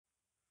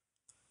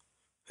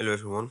Hello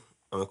everyone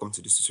and welcome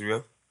to this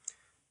tutorial.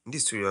 In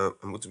this tutorial,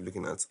 I'm going to be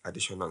looking at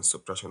addition and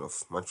subtraction of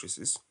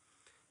matrices,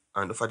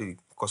 and over the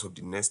course of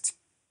the next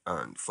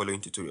and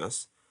following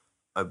tutorials,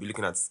 I'll be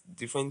looking at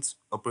different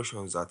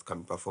operations that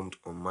can be performed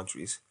on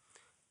matrices,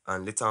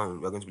 and later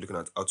on we're going to be looking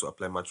at how to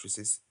apply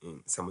matrices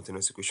in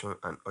simultaneous equation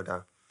and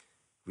other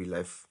real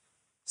life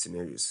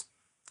scenarios.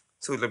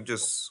 So let me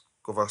just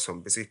cover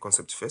some basic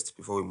concepts first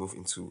before we move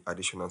into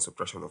addition and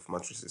subtraction of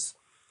matrices.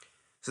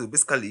 So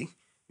basically,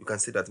 you can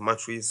say that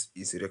matrix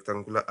is a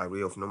rectangular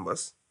array of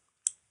numbers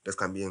that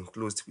can be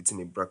enclosed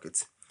within a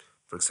bracket.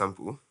 For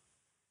example,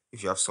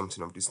 if you have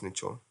something of this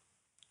nature,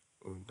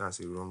 oh, that's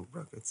a wrong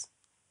bracket.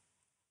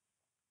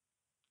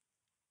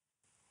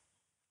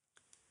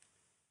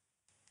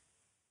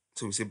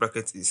 So we say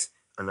bracket is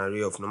an array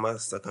of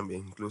numbers that can be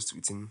enclosed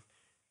within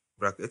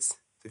brackets.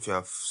 So if you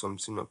have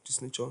something of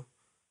this nature,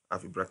 I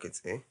have a bracket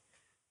here.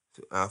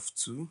 So I have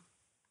 2,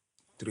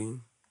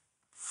 3,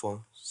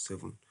 4,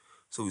 7.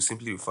 So we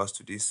simply refers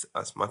to this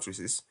as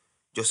matrices.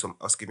 Just some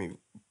housekeeping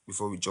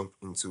before we jump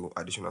into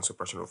addition and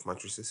subtraction of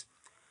matrices.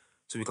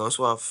 So we can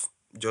also have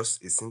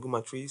just a single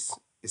matrix,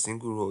 a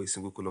single row, a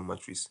single column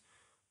matrix.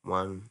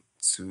 1,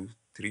 2,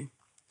 3.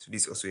 So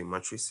this is also a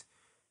matrix.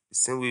 The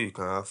same way you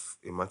can have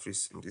a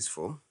matrix in this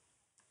form: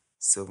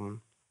 7,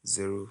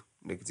 0,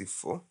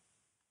 -4.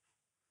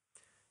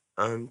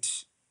 And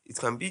it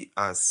can be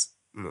as,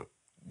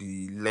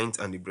 the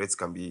length and the breadth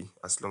can be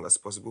as long as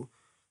possible.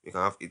 You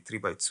can have a 3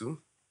 by 2,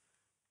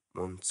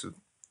 1, 2,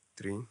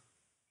 3,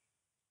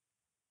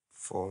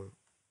 4,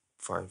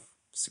 5,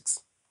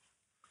 6.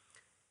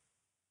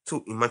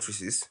 So in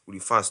matrices, we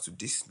refers to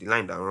this, the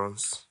line that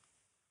runs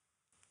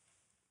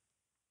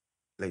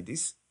like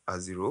this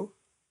as 0,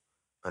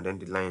 and then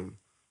the line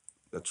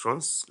that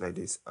runs like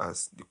this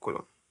as the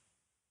column.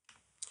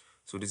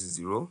 So this is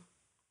 0,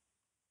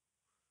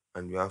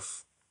 and we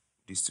have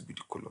this to be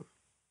the column.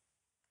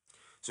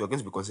 So we're going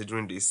to be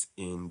considering this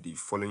in the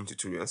following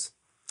tutorials.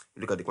 We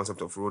look at the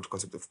concept of row, the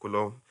concept of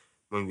column,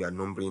 when we are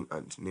numbering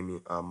and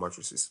naming our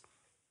matrices.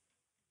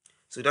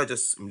 So that's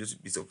just a little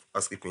bit of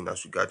housekeeping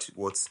as regards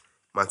what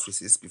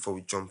matrices before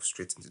we jump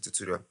straight into the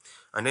tutorial.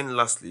 And then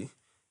lastly,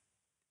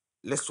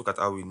 let's look at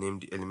how we name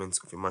the elements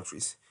of a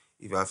matrix.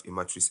 If you have a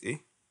matrix A,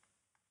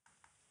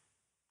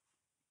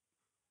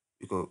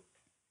 you can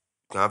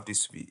have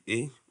this to be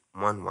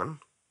A11,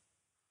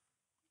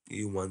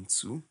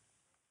 A12,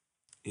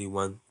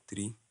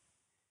 A13,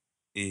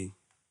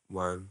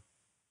 A1.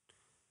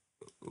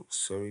 Oh,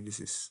 sorry, this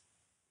is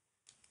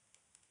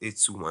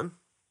A21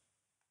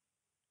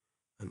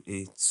 and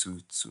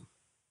A22.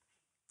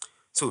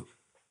 So,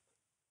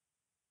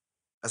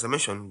 as I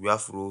mentioned, we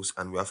have rows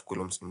and we have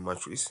columns in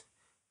matrix.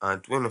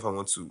 And whenever I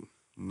want to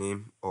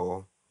name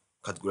or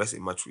categorize a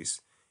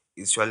matrix,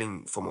 it's usually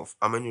in form of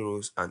how many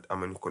rows and how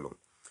many columns.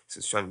 So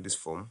it's usually in this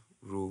form: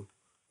 row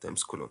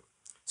times column.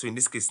 So in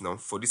this case now,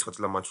 for this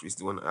particular matrix,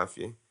 the one I have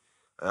here,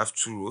 I have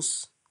 2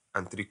 rows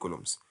and 3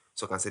 columns.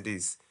 So I can say this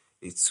is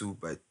a 2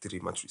 by 3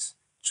 matrix.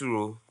 2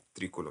 rows,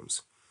 3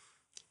 columns.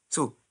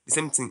 So the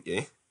same thing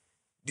here.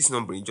 This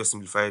numbering just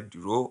simplified the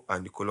row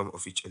and the column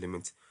of each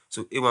element.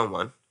 So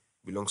A11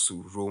 belongs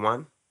to row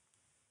 1,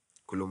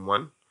 column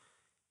 1.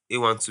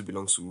 A12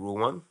 belongs to row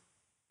 1,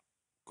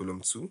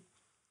 column 2.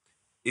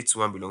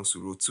 A21 belongs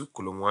to row 2,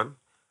 column 1.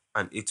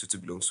 And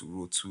A22 belongs to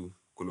row 2,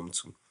 column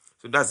 2.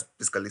 So that's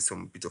basically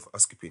some bit of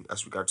housekeeping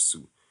as regards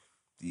to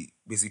the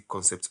basic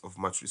concept of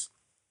matrix.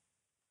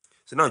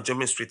 So now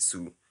jumping straight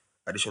to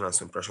addition and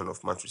subtraction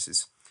of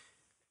matrices.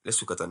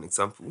 Let's look at an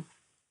example.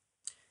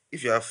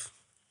 If you have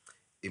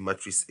a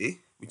matrix A,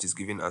 which is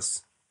given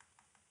as,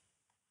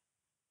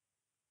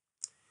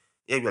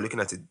 here we are looking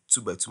at a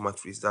 2 by 2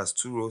 matrix, that's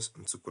 2 rows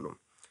and 2 columns.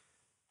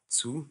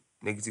 2,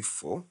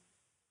 -4,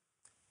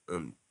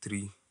 and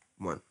 3,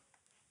 1.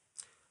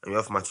 And we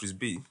have matrix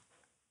B,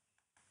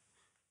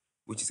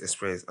 which is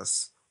expressed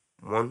as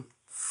 1,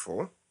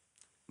 4,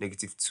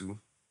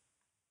 -2,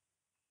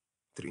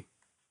 3.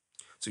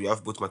 So you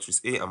have both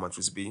matrix A and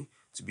matrix B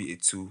to be a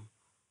 2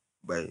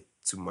 by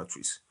 2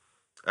 matrix.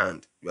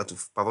 And you have to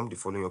perform the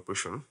following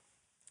operation.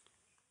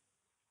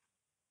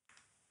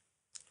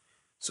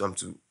 So I'm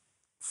to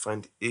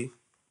find A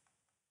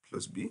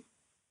plus B.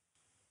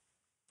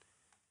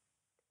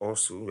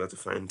 Also, we have to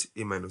find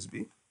A minus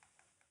B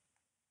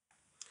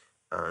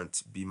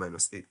and B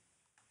minus A.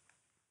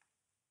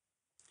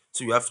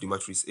 So you have the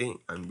matrix A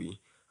and B,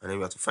 and then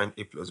we have to find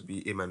A plus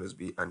B, A minus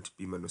B, and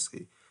B minus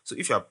A. So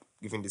if you are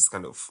given this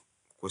kind of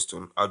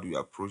question, how do you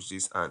approach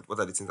this, and what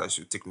are the things I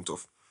should take note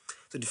of?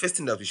 So the first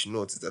thing that we should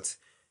note is that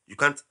you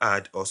can't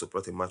add or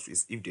subtract a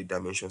matrix if the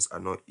dimensions are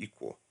not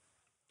equal.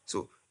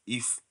 So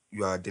if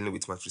you are dealing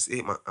with matrix A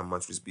and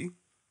matrix B,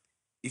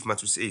 if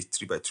matrix A is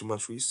 3 by 2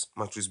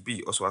 matrix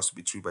B also has to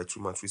be 3 by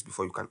 2 matrix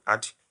before you can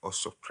add or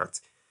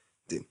subtract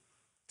them.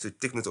 So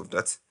take note of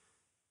that.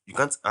 You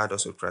can't add or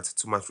subtract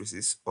two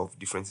matrices of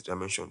different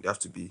dimension. They have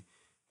to be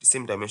the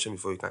same dimension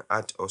before you can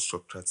add or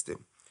subtract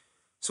them.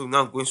 So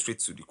now going straight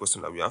to the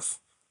question that we have.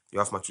 You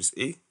have matrix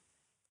A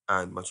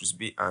and matrix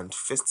B, and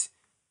first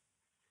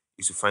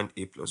is to find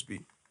A plus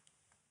B.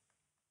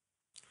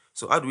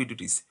 So how do we do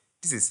this?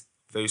 This is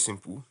very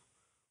simple.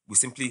 We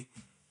simply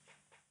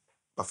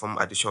perform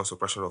addition or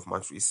subtraction of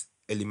matrix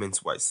element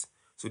wise.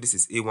 So this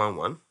is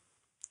A11,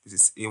 this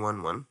is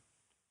A11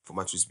 for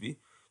matrix B.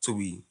 So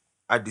we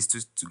add these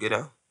two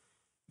together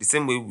the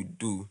same way we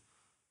do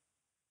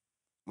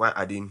while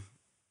adding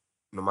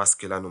normal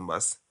scalar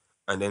numbers,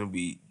 and then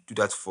we do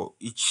that for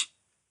each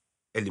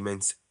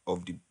element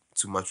of the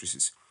two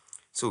matrices.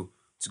 So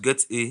to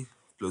get A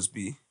plus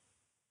B,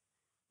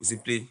 we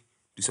simply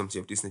do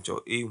something of this nature.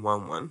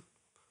 A11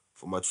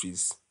 for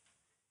matrix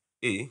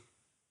A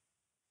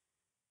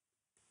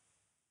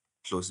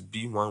plus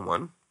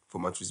B11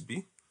 for matrix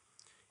B.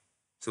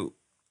 So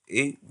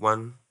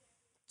A12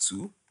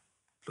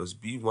 plus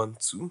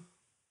B12,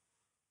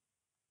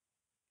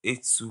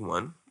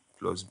 A21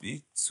 plus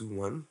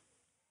B21,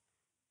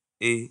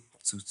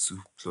 A22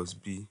 plus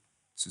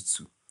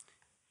B22.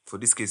 For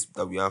this case,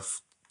 that we have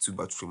 2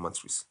 by 3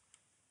 matrix.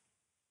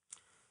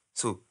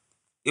 So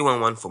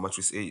A11 for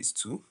matrix A is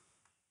 2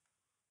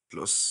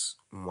 plus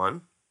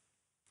 1.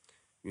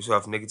 We also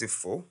have negative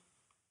 4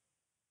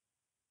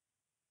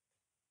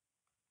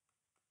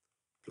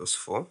 plus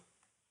 4.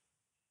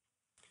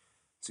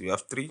 So you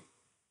have 3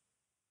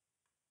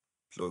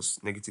 plus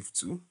negative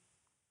 2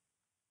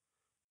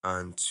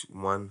 and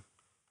 1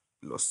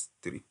 plus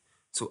 3.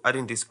 So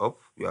adding this up,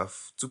 we have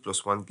 2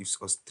 plus 1 gives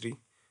us 3.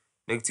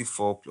 Negative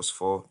 4 plus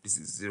 4, this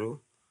is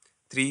 0.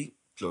 3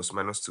 plus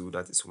minus 2,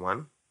 that is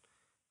 1.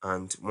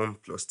 And 1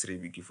 plus 3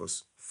 will give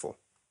us 4.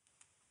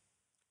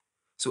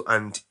 So,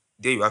 and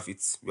there you have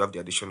it. We have the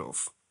addition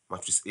of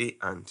matrix A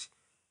and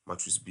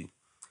matrix B.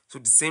 So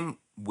the same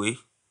way,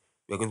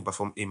 we are going to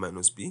perform A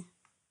minus B.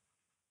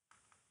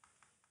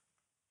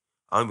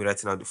 I will be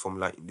writing out the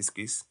formula in this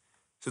case.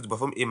 So to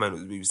perform A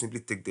minus B, we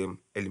simply take them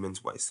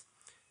element wise.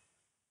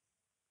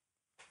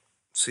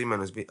 So A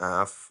minus B, I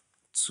have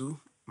 2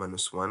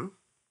 minus 1,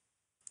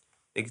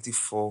 negative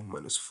 4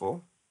 minus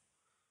 4.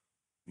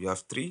 We have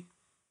 3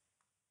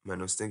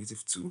 minus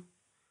negative 2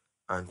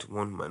 and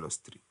 1 minus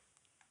 3.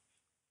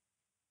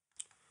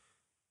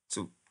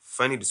 So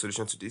finding the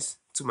solution to this,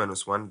 2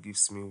 minus 1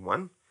 gives me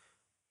 1.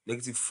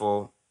 Negative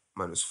 4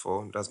 minus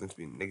 4, that's going to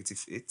be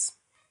negative 8.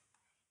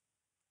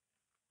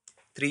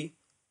 3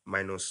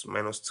 minus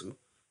 2,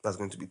 that's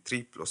going to be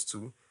 3 plus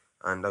 2,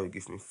 and that will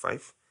give me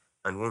 5.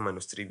 And 1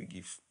 minus 3 will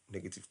give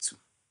negative 2.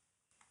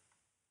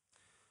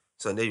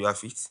 So and there you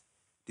have it,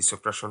 the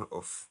subtraction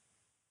of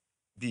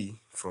B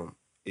from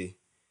A.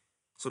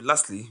 So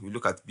lastly, we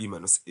look at B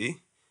minus A,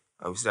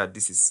 and we see that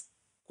this is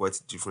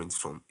quite different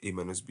from A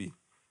minus B.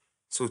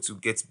 So to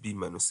get B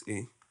minus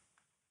A,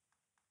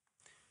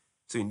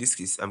 so in this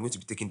case, I'm going to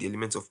be taking the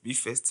element of B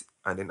first,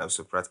 and then I'll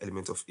subtract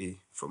element of A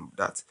from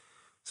that.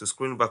 So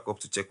scrolling back up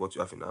to check what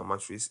you have in our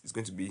matrix, it's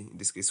going to be, in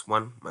this case,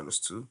 1 minus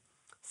 2,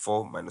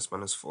 4 minus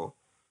minus 4,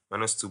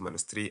 minus 2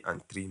 minus 3,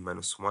 and 3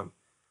 minus 1.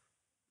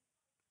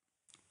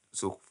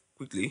 So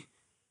quickly,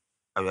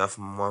 I will have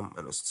 1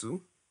 minus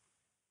 2,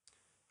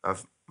 I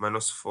have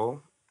minus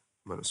 4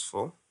 minus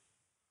 4,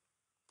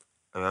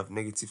 I have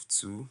negative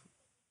 2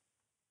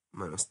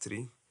 minus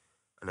 3,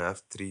 and I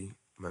have 3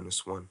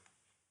 minus 1.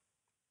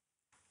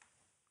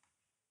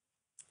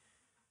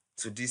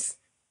 So this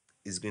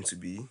is going to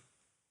be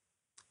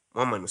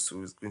 1 minus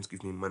 2 is going to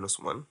give me minus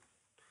 1.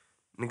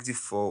 Negative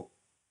 4.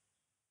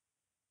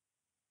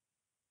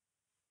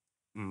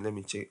 Let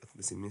me check. I think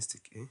there's a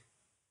mistake here.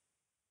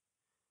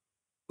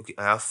 Okay,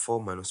 I have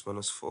 4 minus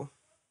minus 4.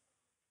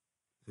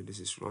 So this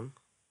is wrong.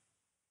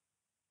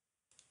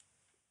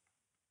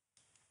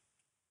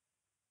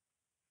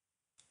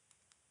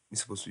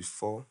 It's supposed to be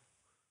 4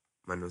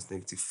 minus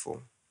negative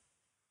 4.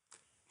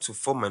 So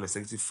 4 minus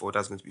negative 4,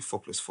 that's going to be 4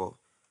 plus 4.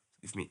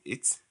 Give me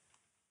 8.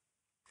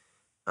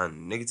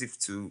 And negative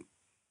 2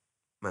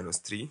 minus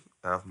 3,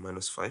 I have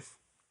minus 5.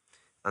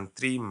 And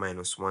 3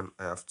 minus 1,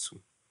 I have 2.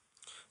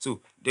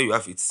 So there you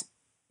have it,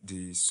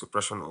 the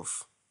subtraction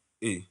of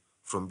A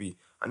from B.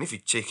 And if you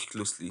check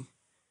closely,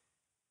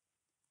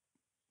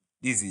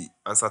 this is the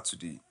answer to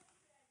the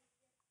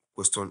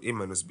question A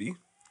minus B,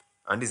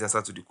 and this is the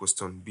answer to the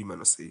question B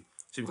minus A.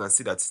 So you can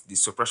see that the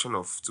subtraction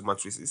of two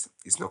matrices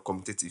is not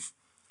commutative.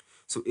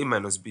 So A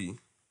minus B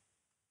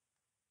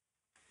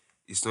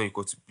is not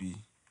equal to B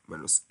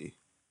minus A.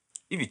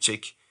 If you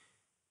check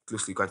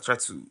closely, you can try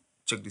to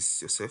check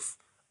this yourself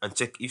and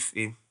check if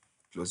A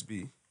plus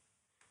B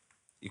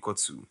equal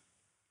to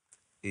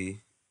A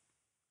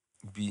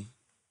B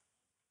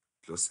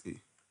plus A.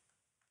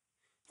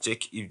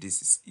 Check if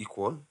this is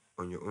equal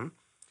on your own.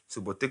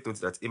 So, but take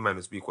note that A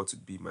minus B equal to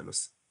B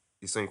minus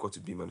is not equal to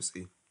B minus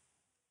A.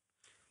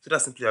 So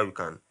that's simply how you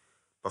can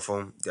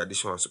perform the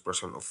addition and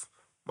subtraction of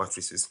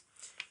matrices.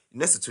 In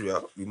next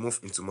tutorial, we move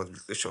into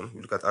multiplication.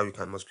 We look at how you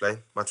can multiply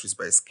matrices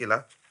by a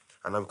scalar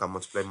and how we can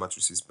multiply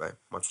matrices by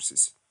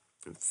matrices.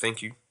 So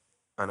thank you,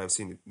 and I'll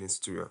see you in the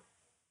next tutorial.